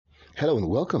Hello and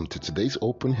welcome to today's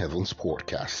Open Heavens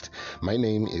podcast. My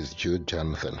name is Jude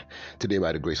Jonathan. Today,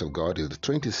 by the grace of God, is the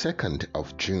 22nd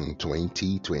of June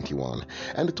 2021.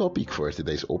 And the topic for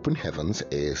today's Open Heavens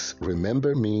is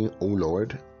Remember Me, O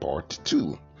Lord, Part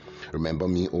 2. Remember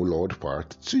me, O Lord,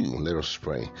 part 2. Let us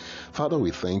pray. Father,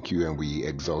 we thank you and we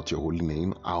exalt your holy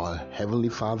name. Our Heavenly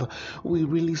Father, we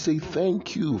really say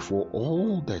thank you for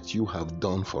all that you have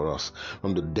done for us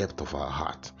from the depth of our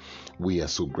heart. We are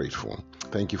so grateful.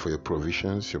 Thank you for your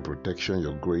provisions, your protection,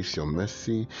 your grace, your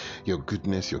mercy, your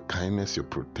goodness, your kindness, your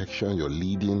protection, your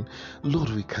leading. Lord,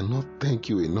 we cannot thank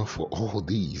you enough for all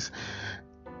these.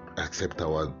 Accept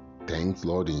our thanks,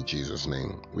 Lord, in Jesus'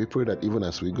 name. We pray that even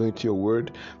as we go into your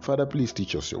word, Father, please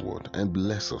teach us your word and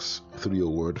bless us through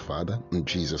your word, Father. In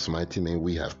Jesus' mighty name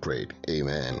we have prayed.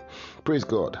 Amen. Praise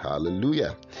God.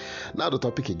 Hallelujah. Now the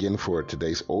topic again for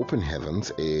today's Open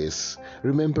Heavens is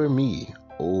Remember Me,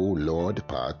 O Lord,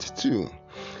 part 2.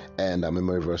 And our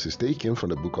memory verse is taken from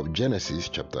the book of Genesis,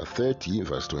 chapter 30,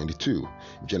 verse 22.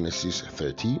 Genesis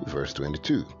 30, verse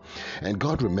 22. And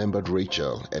God remembered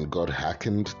Rachel, and God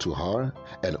hearkened to her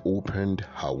and opened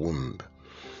her womb.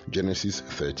 Genesis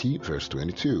 30, verse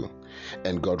 22.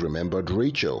 And God remembered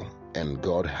Rachel, and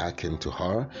God hearkened to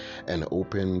her and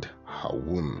opened her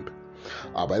womb.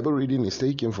 Our Bible reading is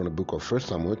taken from the book of 1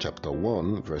 Samuel, chapter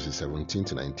 1, verses 17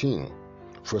 to 19.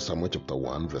 1 Samuel chapter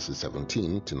 1 verses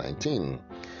 17 to 19.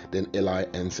 Then Eli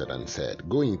answered and said,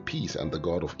 Go in peace, and the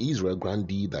God of Israel grant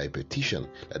thee thy petition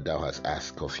that thou hast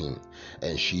asked of him.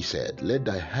 And she said, Let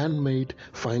thy handmaid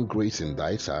find grace in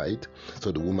thy sight.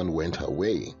 So the woman went her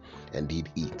way, and did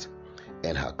eat,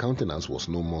 and her countenance was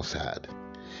no more sad.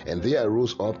 And they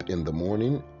arose up in the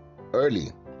morning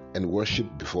early, and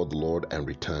worshipped before the Lord, and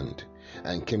returned,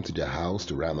 and came to their house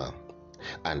to Ramah.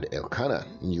 And Elkanah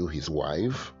knew his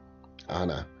wife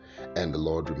Anna, and the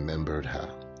Lord remembered her.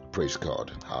 Praise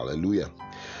God. Hallelujah.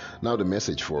 Now the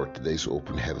message for today's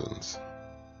Open Heavens.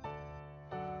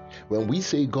 When we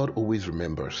say God always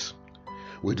remembers,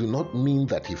 we do not mean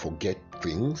that he forgets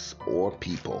things or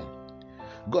people.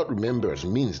 God remembers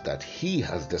means that he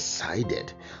has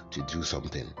decided to do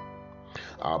something.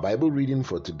 Our Bible reading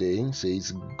for today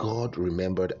says God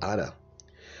remembered Anna.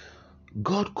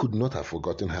 God could not have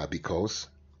forgotten her because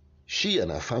she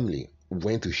and her family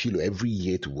went to Shiloh every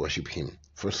year to worship him.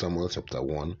 1 Samuel chapter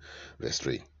 1 verse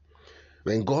 3.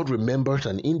 When God remembers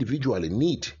an individual in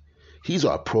need, his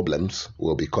or her problems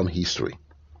will become history.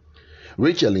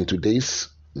 Rachel in today's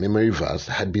memory verse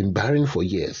had been barren for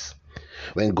years.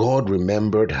 When God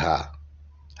remembered her,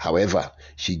 however,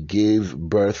 she gave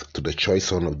birth to the choice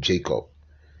son of Jacob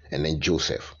and then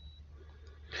Joseph.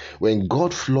 When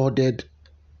God flooded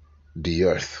the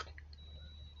earth,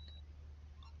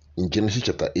 in Genesis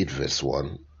chapter 8 verse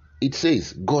 1, it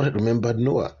says, God remembered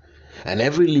Noah and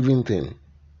every living thing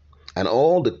and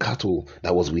all the cattle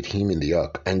that was with him in the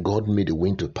ark, and God made the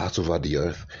wind to pass over the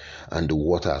earth and the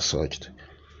water surged.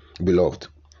 Beloved,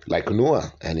 like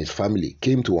Noah and his family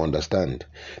came to understand,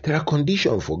 there are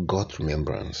conditions for God's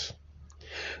remembrance,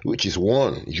 which is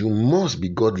one, you must be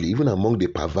godly even among the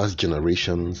perverse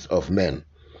generations of men.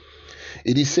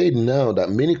 It is said now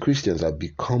that many Christians have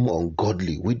become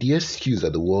ungodly with the excuse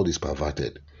that the world is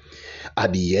perverted.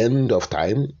 At the end of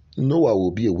time, Noah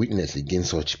will be a witness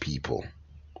against such people.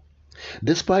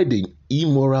 Despite the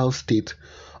immoral state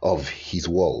of his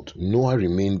world, Noah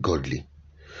remained godly.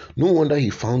 No wonder he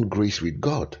found grace with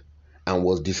God and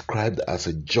was described as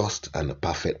a just and a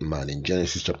perfect man in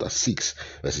Genesis chapter 6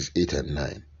 verses 8 and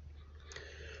 9.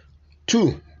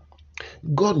 2.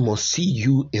 God must see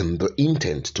you in the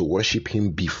intent to worship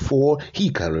him before he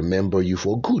can remember you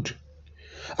for good.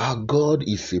 Our God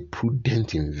is a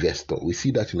prudent investor. We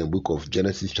see that in the book of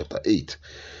Genesis chapter 8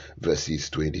 verses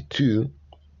 20 to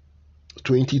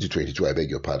 22, I beg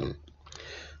your pardon.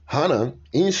 Hannah,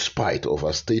 in spite of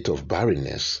her state of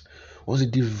barrenness, was a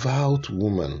devout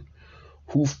woman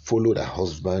who followed her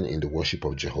husband in the worship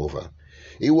of Jehovah.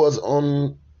 It was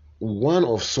on one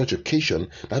of such occasions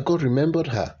that God remembered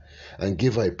her and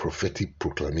gave her a prophetic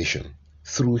proclamation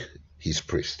through his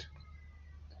priest,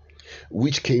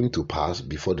 which came to pass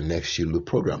before the next Shiloh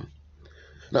program.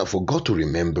 Now, for God to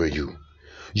remember you,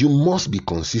 you must be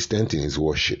consistent in his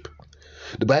worship.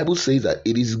 The Bible says that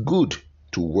it is good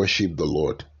to worship the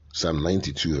Lord. Psalm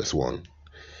 92 verse 1.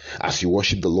 As you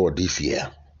worship the Lord this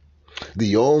year,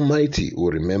 the Almighty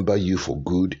will remember you for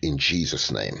good in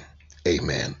Jesus' name.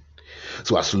 Amen.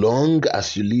 So as long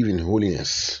as you live in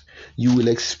holiness, you will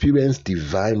experience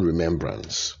divine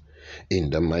remembrance in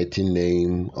the mighty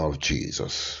name of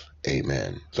Jesus.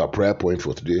 Amen. So our prayer point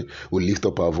for today, we'll lift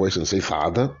up our voice and say,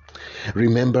 Father,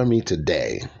 remember me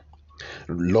today.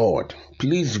 Lord,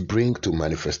 please bring to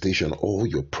manifestation all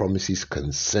your promises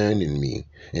concerning me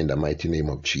in the mighty name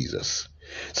of Jesus.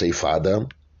 Say, Father,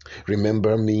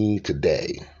 remember me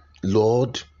today.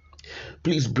 Lord,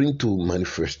 please bring to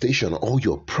manifestation all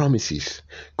your promises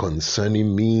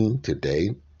concerning me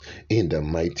today in the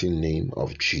mighty name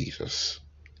of Jesus.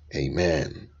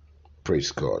 Amen.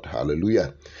 Praise God.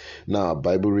 Hallelujah. Now,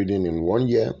 Bible reading in 1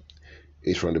 year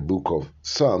is from the book of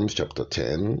Psalms, chapter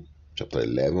 10, chapter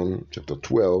 11, chapter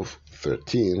 12,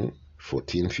 13,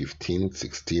 14, 15,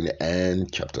 16,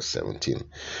 and chapter 17.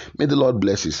 May the Lord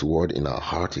bless His word in our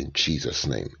heart in Jesus'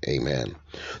 name. Amen.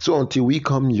 So until we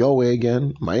come your way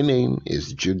again, my name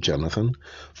is Jude Jonathan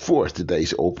for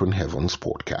today's Open Heavens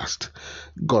podcast.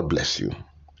 God bless you.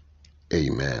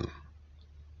 Amen.